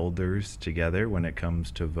co-elders together when it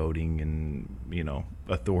comes to voting and,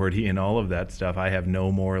 authority and all of that stuff. I have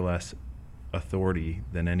no more or less authority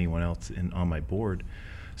than anyone else on my board.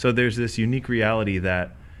 So there's this unique reality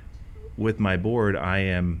that with my board, I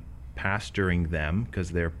am pastoring them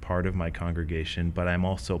because they're part of my congregation, but I'm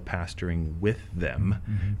also pastoring with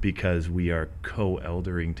them because we are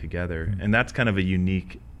co-eldering together. And that's kind of a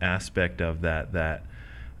unique aspect of that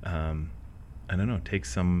I don't know,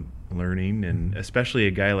 takes some learning, and especially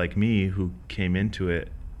a guy like me who came into it,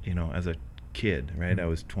 as a kid, right? I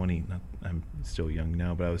was 20, I'm still young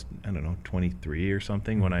now, but I was, 23 or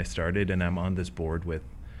something when I started, and I'm on this board with,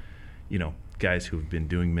 guys who've been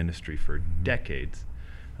doing ministry for decades.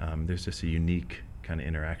 There's just a unique kind of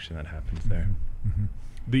interaction that happens there.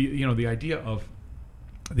 The idea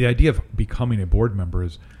of becoming a board member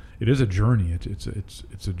is a journey.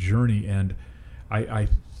 It's a journey, and I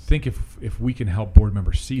think if we can help board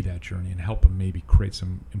members see that journey and help them maybe create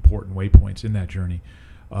some important waypoints in that journey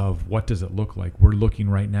of what does it look like. We're looking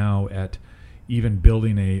right now at even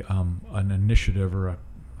building an initiative or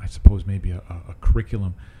I suppose maybe a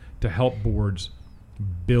curriculum to help boards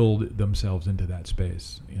build themselves into that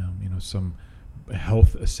space. Some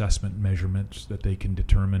health assessment measurements that they can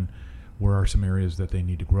determine where are some areas that they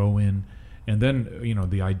need to grow in, and then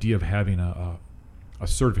the idea of having a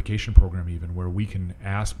certification program even where we can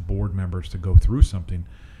ask board members to go through something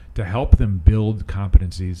to help them build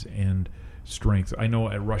competencies and strengths. I know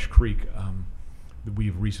at Rush Creek,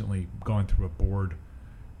 we've recently gone through a board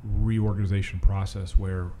reorganization process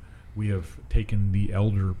where we have taken the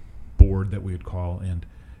elder board that we would call and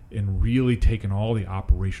really taken all the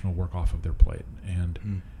operational work off of their plate,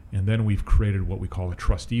 and then we've created what we call a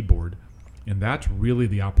trustee board, and that's really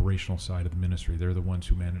the operational side of the ministry. They're the ones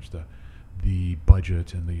who manage the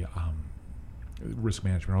budget and the risk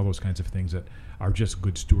management, all those kinds of things that are just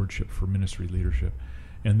good stewardship for ministry leadership.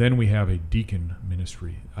 And then we have a deacon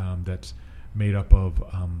ministry that's made up of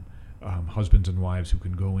husbands and wives who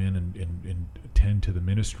can go in and tend to the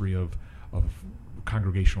ministry of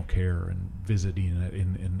congregational care and visiting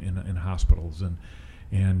in hospitals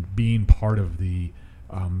and being part of the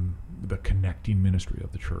connecting ministry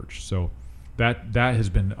of the church. So that has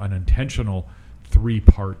been an intentional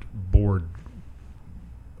 3-part board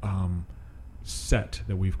set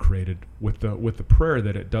that we've created with the prayer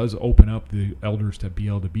that it does open up the elders to be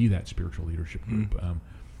able to be that spiritual leadership group,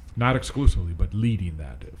 not exclusively, but leading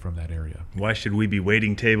that from that area. Why should we be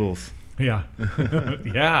waiting tables? Yeah,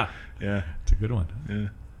 yeah, it's a good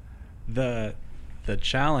one. Yeah. The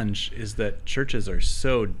challenge is that churches are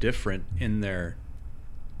so different in their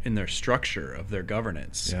structure of their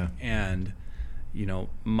governance. Yeah. And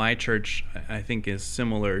my church, I think, is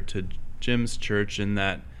similar to Jim's church in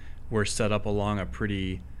that we're set up along a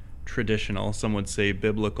pretty traditional, some would say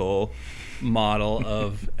biblical, model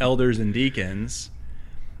of elders and deacons,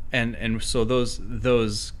 and so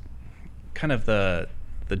those kind of the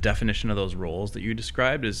definition of those roles that you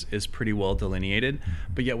described is pretty well delineated.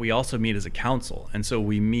 But yet we also meet as a council, and so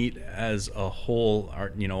we meet as a whole.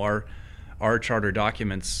 Our charter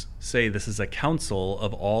documents say this is a council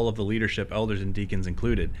of all of the leadership, elders and deacons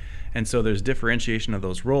included. And so there's differentiation of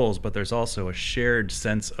those roles, but there's also a shared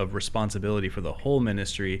sense of responsibility for the whole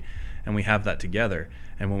ministry, and we have that together.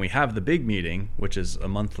 And when we have the big meeting, which is a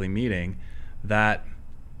monthly meeting, that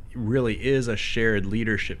really is a shared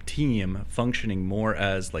leadership team functioning more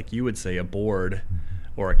as, like you would say, a board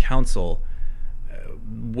or a council,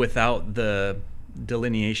 without the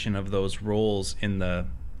delineation of those roles in the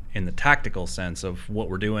tactical sense of what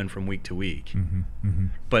we're doing from week to week.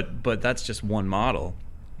 But that's just one model.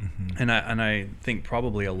 And I think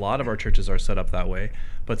probably a lot of our churches are set up that way,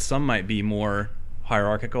 but some might be more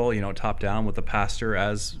hierarchical, top down, with the pastor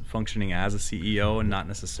as functioning as a CEO and not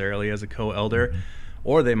necessarily as a co-elder.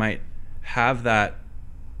 Or they might have that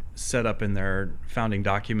set up in their founding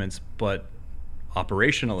documents, but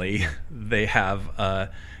operationally they have a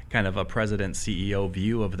kind of a president CEO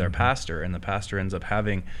view of their pastor, and the pastor ends up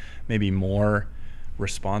having maybe more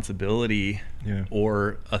responsibility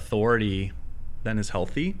or authority than is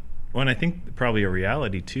healthy. Well, and I think probably a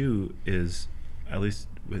reality too is, at least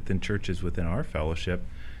within churches within our fellowship,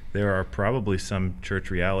 there are probably some church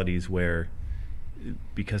realities where,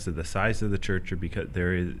 because of the size of the church, or because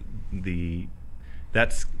there is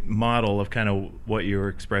that's model of kind of what you're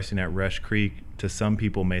expressing at Rush Creek, to some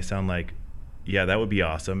people may sound like, yeah, that would be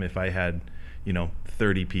awesome if I had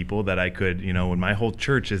 30 people that I could, when my whole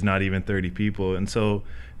church is not even 30 people. And so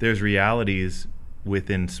there's realities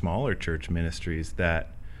within smaller church ministries that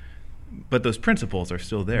but those principles are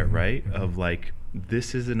still there, right? Of like,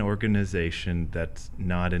 this is an organization that's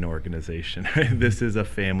not an organization. This is a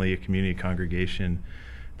family, a community, congregation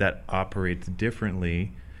that operates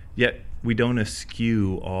differently, yet we don't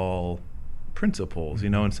eschew all principles,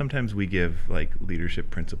 and sometimes we give like leadership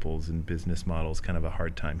principles and business models kind of a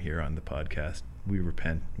hard time here on the podcast. We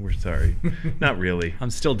repent. We're sorry. Not really. I'm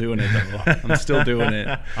still doing it though. I'm still doing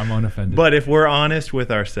it. I'm unoffended. But if we're honest with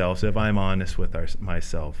ourselves, if I'm honest with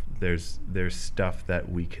myself, there's stuff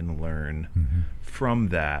that we can learn from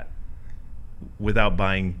that without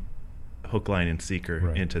buying hook, line, and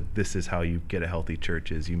sinker into this is how you get a healthy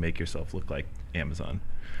church, is you make yourself look like Amazon.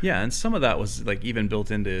 Yeah, and some of that was like even built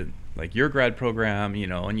into like your grad program,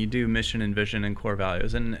 and you do mission and vision and core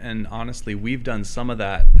values. And honestly, we've done some of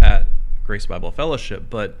that at Grace Bible Fellowship,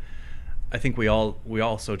 but I think we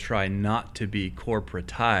also try not to be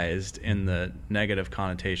corporatized in the negative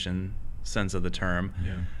connotation sense of the term.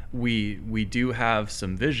 Yeah. We do have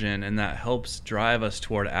some vision, and that helps drive us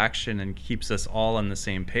toward action and keeps us all on the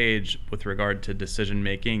same page with regard to decision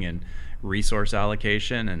making and resource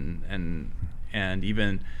allocation and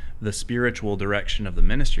even the spiritual direction of the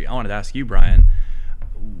ministry. I wanted to ask you, Bryan,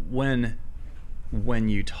 when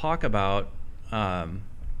you talk about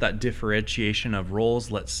that differentiation of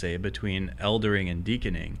roles, let's say, between eldering and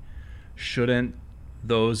deaconing, shouldn't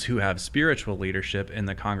those who have spiritual leadership in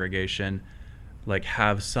the congregation like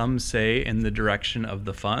have some say in the direction of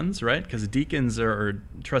the funds, right? Because deacons or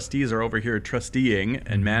trustees are over here trusteeing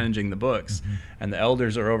and managing the books, and the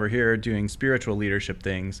elders are over here doing spiritual leadership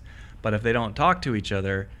things. But if they don't talk to each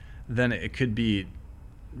other, then it could be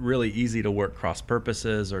really easy to work cross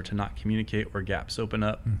purposes or to not communicate where gaps open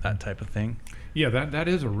up, that type of thing. Yeah, that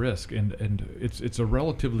is a risk, and it's a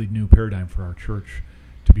relatively new paradigm for our church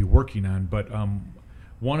to be working on. But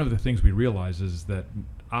one of the things we realize is that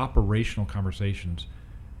operational conversations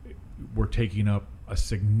were taking up a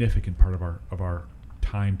significant part of our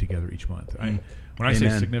time together each month. When I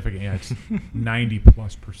say significant, it's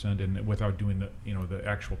 90+%, and without doing the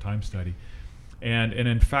actual time study. And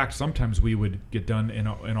in fact, sometimes we would get done,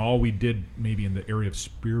 and all we did maybe in the area of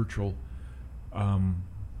spiritual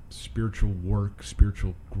work,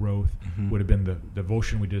 spiritual growth would have been the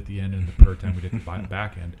devotion we did at the end and the prayer time we did at the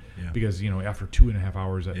back end. Because after 2.5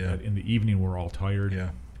 hours in the evening, we're all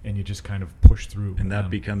tired, and you just kind of push through. And that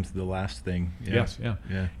becomes the last thing. Yes.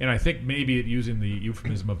 And I think maybe using the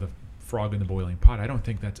euphemism of the frog in the boiling pot, I don't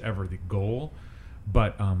think that's ever the goal.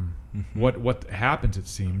 But what happens, it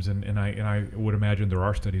seems, and I would imagine there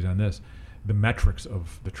are studies on this, the metrics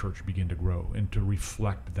of the church begin to grow and to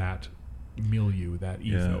reflect that milieu, that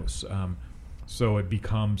ethos. So it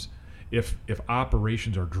becomes, if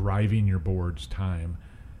operations are driving your board's time,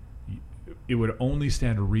 it would only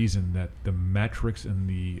stand to reason that the metrics and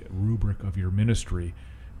the rubric of your ministry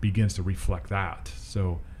begins to reflect that.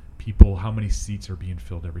 So people, how many seats are being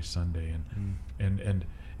filled every Sunday,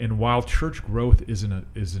 and while church growth isn't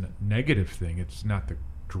a negative thing, it's not the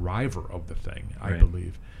driver of the thing, I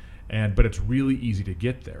believe. But it's really easy to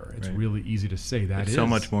get there. It's really easy to say that it's so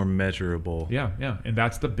much more measurable. Yeah. And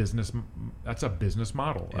that's a business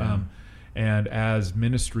model. And as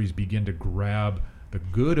ministries begin to grab the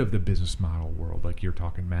good of the business model world, like you're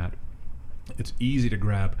talking, Matt, it's easy to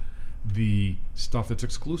grab the stuff that's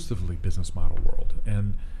exclusively business model world.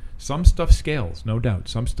 And some stuff scales, no doubt.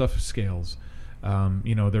 Some stuff scales.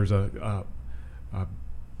 There's a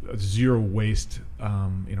zero waste,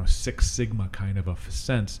 Six Sigma kind of a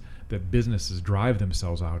sense that businesses drive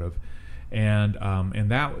themselves out of, and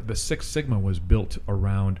that the Six Sigma was built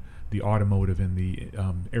around the automotive and the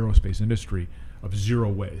aerospace industry of zero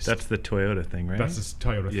waste. That's the Toyota thing, right? That's the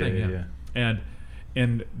Toyota thing. Yeah.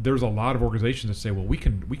 And there's a lot of organizations that say, well, we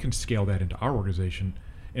can scale that into our organization,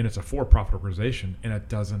 and it's a for-profit organization, and it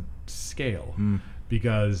doesn't scale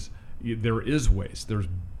because there is waste. There's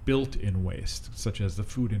built-in waste, such as the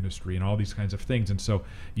food industry and all these kinds of things. And so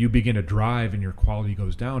you begin to drive, and your quality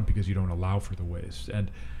goes down because you don't allow for the waste.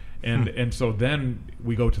 And so then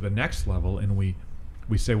we go to the next level, and we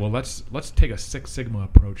say, well, let's take a Six Sigma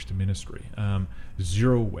approach to ministry,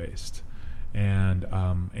 zero waste, and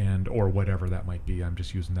or whatever that might be. I'm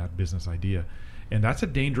just using that business idea, and that's a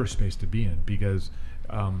dangerous space to be in because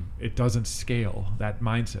it doesn't scale. That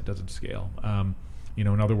mindset doesn't scale.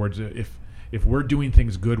 In other words, if we're doing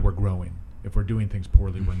things good, we're growing. If we're doing things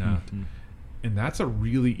poorly, we're not. And that's a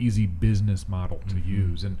really easy business model to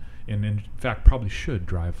use, and in fact probably should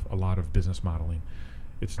drive a lot of business modeling.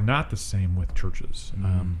 It's not the same with churches.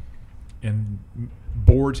 And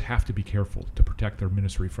boards have to be careful to protect their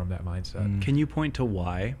ministry from that mindset. Can you point to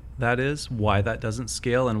why that is? Why that doesn't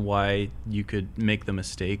scale, and why you could make the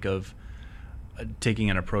mistake of taking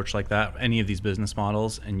an approach like that, any of these business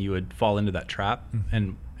models, and you would fall into that trap,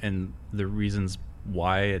 and the reasons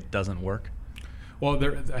why it doesn't work? Well,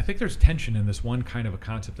 I think there's tension in this one kind of a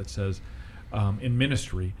concept that says, in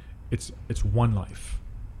ministry, it's one life.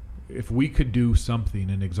 If we could do something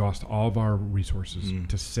and exhaust all of our resources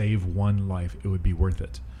to save one life, it would be worth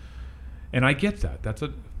it. And I get that.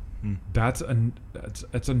 That's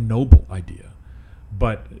a noble idea.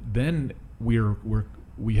 But then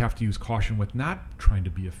we have to use caution with not trying to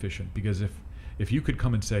be efficient, because if you could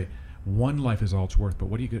come and say one life is all it's worth, but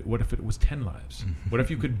what if it was 10 lives? What if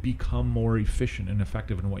you could become more efficient and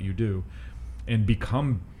effective in what you do and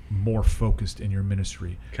become more focused in your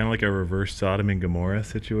ministry? Kind of like a reverse Sodom and Gomorrah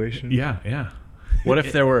situation. Yeah. What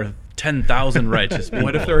if there were 10,000 righteous people?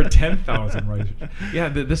 What if there are 10,000 righteous? Yeah,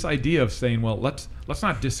 this idea of saying, well, let's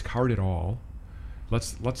not discard it all.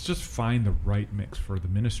 Let's just find the right mix for the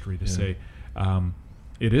ministry to say,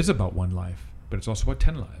 it is about one life, but it's also about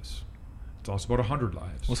 10 lives. It's also about 100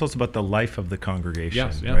 lives. Well, it's also about the life of the congregation,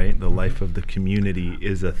 Yes, yeah. right? The life of the community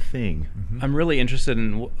is a thing. I'm really interested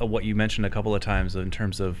in what you mentioned a couple of times in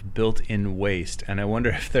terms of built-in waste, and I wonder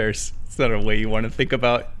if there's sort of a way you want to think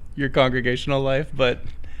about your congregational life, but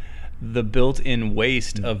the built-in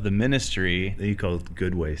waste of the ministry. You call it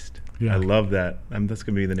good waste. Yeah. I love that. That's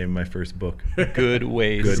going to be the name of my first book. Good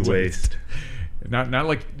waste. Good waste. Not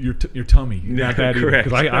like your tummy. Not that either, correct.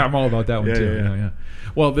 because I'm all about that one too. Yeah.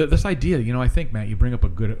 Well, this idea, I think, Matt, you bring up a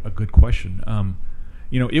good question.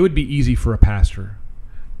 It would be easy for a pastor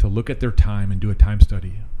to look at their time and do a time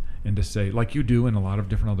study and to say, like you do in a lot of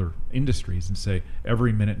different other industries, and say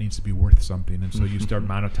every minute needs to be worth something, and so you start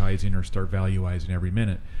monetizing or start valuizing every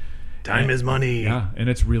minute. Time is money. Yeah, and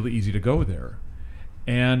it's really easy to go there.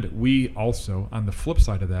 And we also, on the flip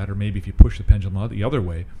side of that, or maybe if you push the pendulum the other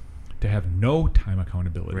way, to have no time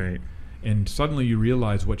accountability. Right. And suddenly you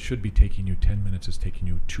realize what should be taking you 10 minutes is taking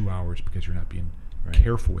you 2 hours because you're not being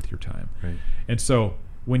careful with your time. Right. And so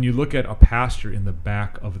when you look at a pastor in the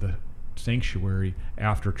back of the sanctuary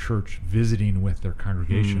after church visiting with their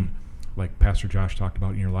congregation, like Pastor Josh talked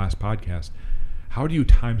about in your last podcast, how do you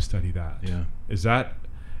time study that? Yeah. Is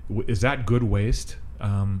that good waste?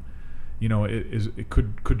 Could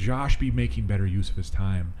Josh be making better use of his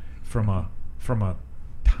time from a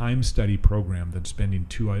time study program than spending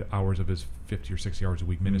 2 hours of his 50 or 60 hours a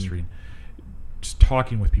week ministry just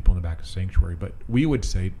talking with people in the back of the sanctuary? But we would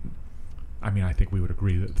say, I think we would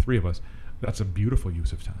agree, that the three of us, that's a beautiful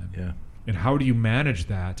use of time. Yeah. And how do you manage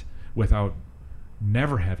that without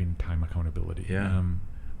never having time accountability? Yeah.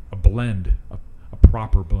 A blend, a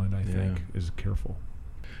proper blend, I think, is careful.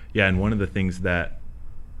 Yeah, and one of the things that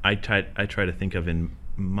I try to think of in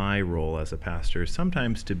my role as a pastor is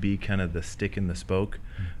sometimes to be kind of the stick in the spoke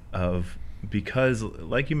of, because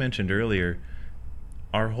like you mentioned earlier,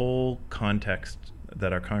 our whole context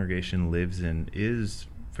that our congregation lives in is,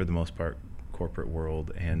 for the most part, corporate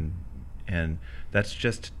world, and that's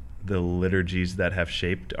just the liturgies that have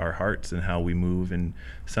shaped our hearts and how we move. And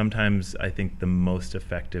sometimes I think the most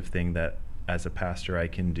effective thing that as a pastor I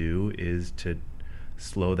can do is to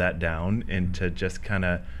slow that down and to just kind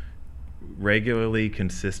of regularly,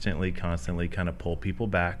 consistently, constantly kind of pull people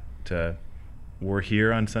back to, we're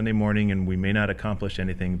here on Sunday morning and we may not accomplish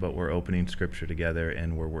anything, but we're opening scripture together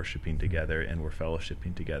and we're worshiping together and we're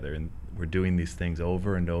fellowshipping together and we're doing these things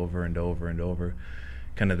over and over and over and over.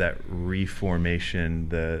 Kind of that reformation,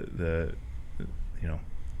 the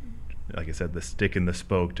like I said, the stick in the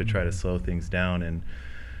spoke to try to slow things down,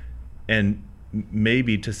 and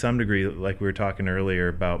maybe to some degree, like we were talking earlier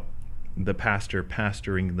about the pastor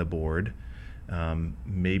pastoring the board,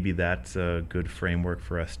 maybe that's a good framework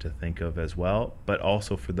for us to think of as well, but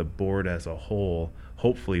also for the board as a whole.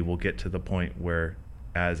 Hopefully we'll get to the point where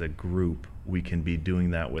as a group we can be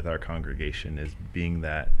doing that with our congregation, is being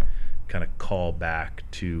that kind of call back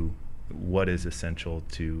to what is essential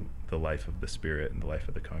to the life of the Spirit and the life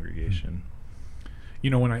of the congregation.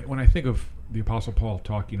 When I think of the Apostle Paul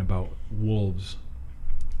talking about wolves,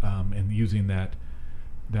 and using that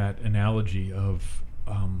analogy of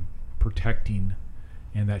protecting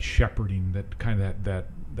and that shepherding, that kind of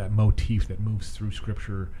that motif that moves through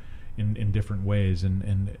Scripture in different ways,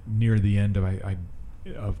 and near the end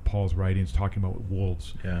of Paul's writings, talking about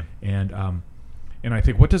wolves. Yeah. And I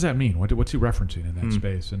think, what does that mean? What's he referencing in that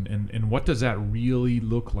space? And what does that really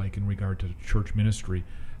look like in regard to church ministry?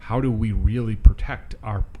 How do we really protect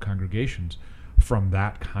our congregations from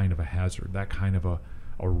that kind of a hazard, that kind of a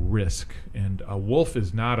risk? And a wolf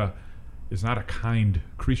is not a kind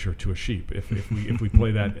creature to a sheep, if we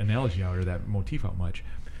play that analogy out or that motif out much.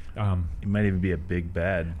 It might even be a big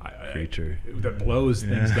bad creature that blows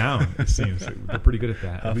things down. It seems they're pretty good at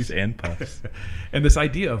that. Huffs and puffs. And this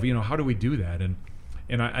idea of how do we do that? And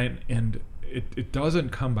it doesn't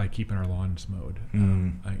come by keeping our lawns mowed.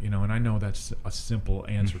 And I know that's a simple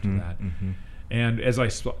answer to that. And as I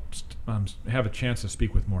have a chance to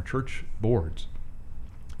speak with more church boards,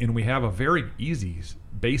 and we have a very easy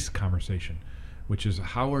base conversation, which is,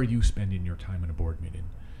 how are you spending your time in a board meeting?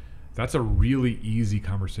 That's a really easy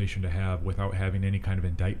conversation to have without having any kind of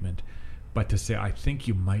indictment, but to say, I think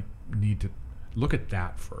you might need to look at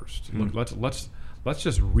that first. Look, let's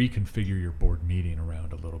just reconfigure your board meeting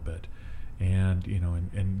around a little bit. And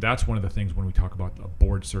and that's one of the things when we talk about a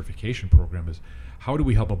board certification program is, how do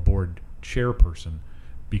we help a board chairperson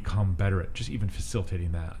become better at just even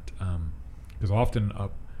facilitating that? Because often, I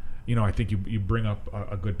think you bring up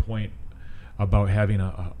a good point about having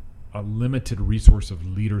a limited resource of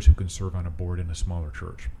leaders who can serve on a board in a smaller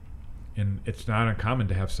church. And it's not uncommon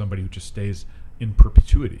to have somebody who just stays in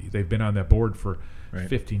perpetuity. They've been on that board for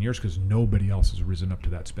 15 years because nobody else has risen up to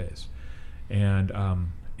that space. And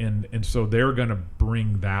so they're going to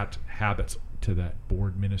bring that habits to that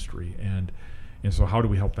board ministry. And so how do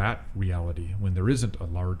we help that reality when there isn't a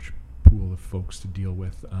large pool of folks to deal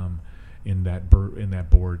with in that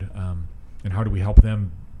board? And how do we help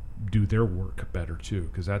them do their work better too?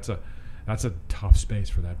 Because that's a tough space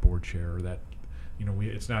for that board chair. That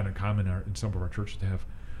it's not uncommon in some of our churches to have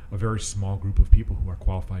a very small group of people who are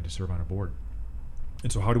qualified to serve on a board.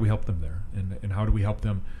 And so how do we help them there? And how do we help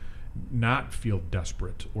them not feel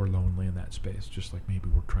desperate or lonely in that space, just like maybe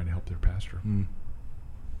we're trying to help their pastor?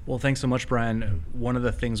 Well, thanks so much, Bryan. One of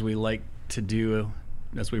the things we like to do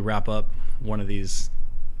as we wrap up one of these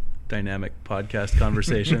dynamic podcast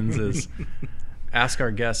conversations is ask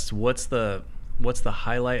our guests, what's the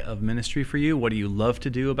highlight of ministry for you? What do you love to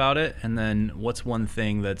do about it? And then what's one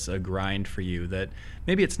thing that's a grind for you that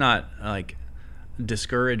maybe it's not like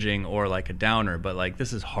discouraging or like a downer, but like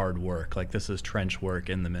this is hard work, like this is trench work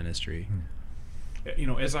in the ministry?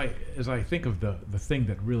 As I think of the thing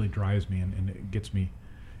that really drives me and it gets me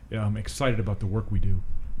excited about the work we do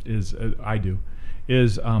is as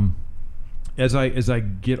I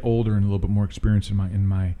get older and a little bit more experience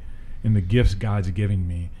in the gifts God's giving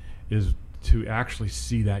me, is to actually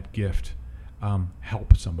see that gift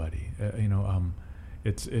help somebody.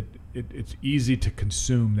 It's easy to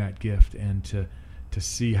consume that gift and to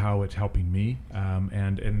see how it's helping me,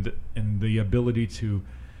 and the ability to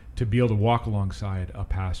be able to walk alongside a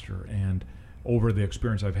pastor and over the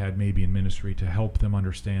experience I've had maybe in ministry to help them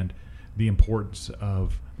understand the importance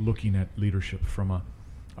of looking at leadership from a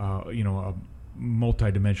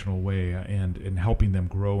multidimensional way and helping them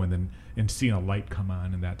grow and seeing a light come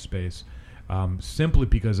on in that space, simply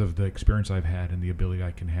because of the experience I've had and the ability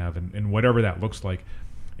I can have and whatever that looks like.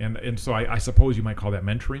 And so I suppose you might call that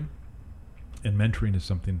mentoring. And mentoring is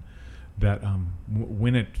something that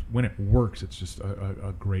when it works, it's just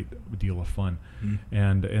a great deal of fun.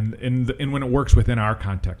 And when it works within our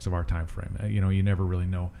context of our time frame, you never really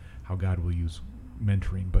know how God will use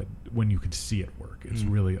mentoring, but when you can see it work, it's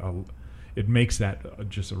really it makes that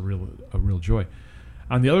just a real joy.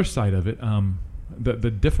 On the other side of it,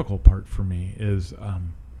 the difficult part for me is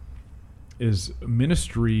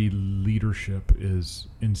ministry leadership is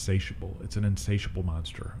insatiable. It's an insatiable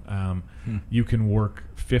monster. You can work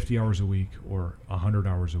 50 hours a week or 100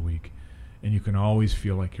 hours a week, and you can always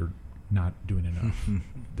feel like you're not doing enough.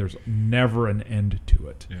 There's never an end to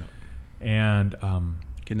it. Yeah. And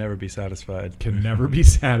can never be satisfied.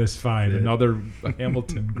 Another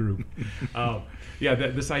Hamilton group.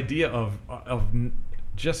 This idea of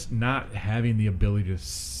just not having the ability to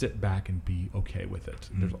sit back and be okay with it.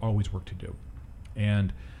 There's always work to do,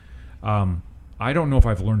 and I don't know if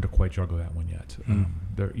I've learned to quite juggle that one yet.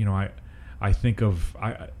 I think of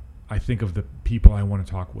the people I want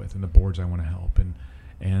to talk with and the boards I want to help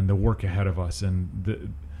and the work ahead of us,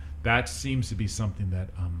 and that seems to be something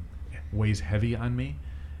that weighs heavy on me.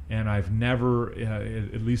 And I've never,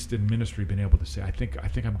 at least in ministry, been able to say, I think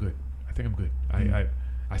I'm good. I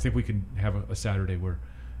think we can have a Saturday where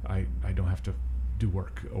I don't have to do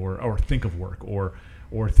work or think of work or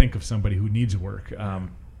think of somebody who needs work.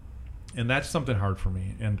 And that's something hard for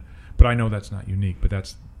me. But I know that's not unique. But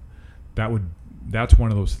that's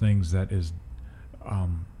one of those things that is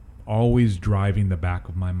always driving the back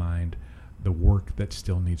of my mind, the work that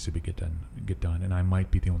still needs to get done. And I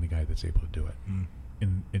might be the only guy that's able to do it.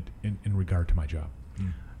 In regard to my job.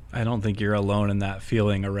 I don't think you're alone in that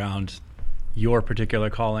feeling around your particular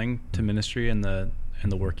calling to ministry and the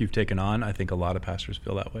work you've taken on. I think a lot of pastors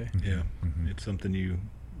feel that way. Yeah. It's something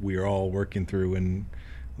we are all working through and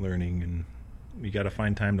learning, and you got to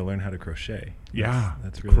find time to learn how to crochet. Yeah,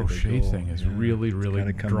 that's the really crochet the goal. thing is Yeah. really It's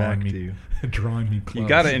gotta come drawing back me to you. drawing me close. You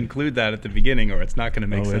got to include that at the beginning, or it's not going to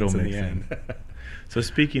make it'll sense in make the end. sense. So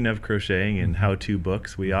speaking of crocheting and how-to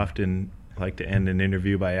books, we often like to end an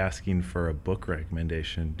interview by asking for a book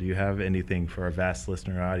recommendation. Do you have anything for our vast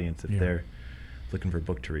listener audience if they're looking for a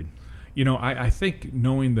book to read? You know, I think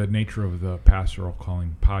knowing the nature of the Pastoral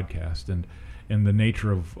Calling podcast and the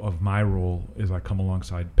nature of my role as I come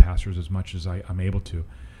alongside pastors as much as I'm able to,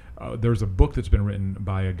 there's a book that's been written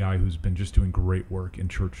by a guy who's been just doing great work in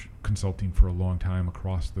church consulting for a long time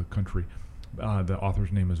across the country. The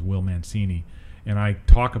author's name is Will Mancini, and I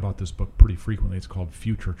talk about this book pretty frequently. It's called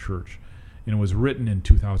Future Church, and it was written in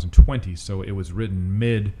 2020, so it was written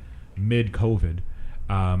mid-COVID,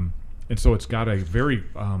 and so it's got a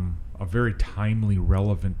very timely,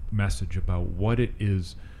 relevant message about what it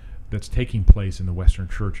is that's taking place in the Western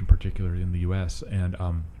Church, in particular in the U.S.,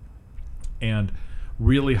 and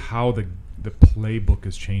really how the playbook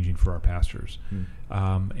is changing for our pastors.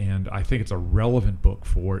 And I think it's a relevant book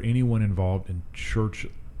for anyone involved in church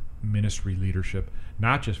ministry leadership,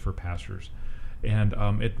 not just for pastors. And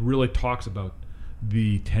it really talks about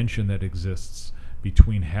the tension that exists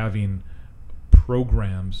between having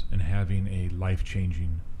programs and having a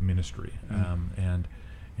life-changing ministry.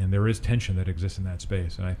 And there is tension that exists in that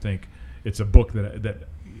space. And I think it's a book that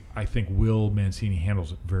I think Will Mancini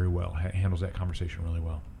handles it very well, handles that conversation really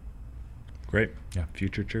well. Great. Yeah.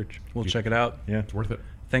 Future Church. We'll check it out. Yeah. It's worth it.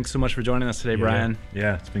 Thanks so much for joining us today, Bryan.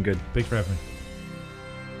 Yeah, it's been good. Thanks for having me.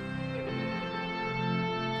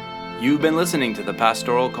 You've been listening to the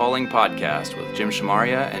Pastoral Calling Podcast with Jim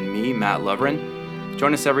Shamaria and me, Matt Lovren.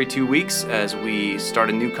 Join us every 2 weeks as we start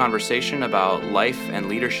a new conversation about life and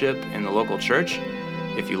leadership in the local church.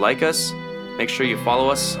 If you like us, make sure you follow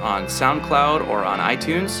us on SoundCloud or on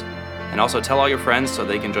iTunes, and also tell all your friends so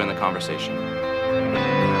they can join the conversation.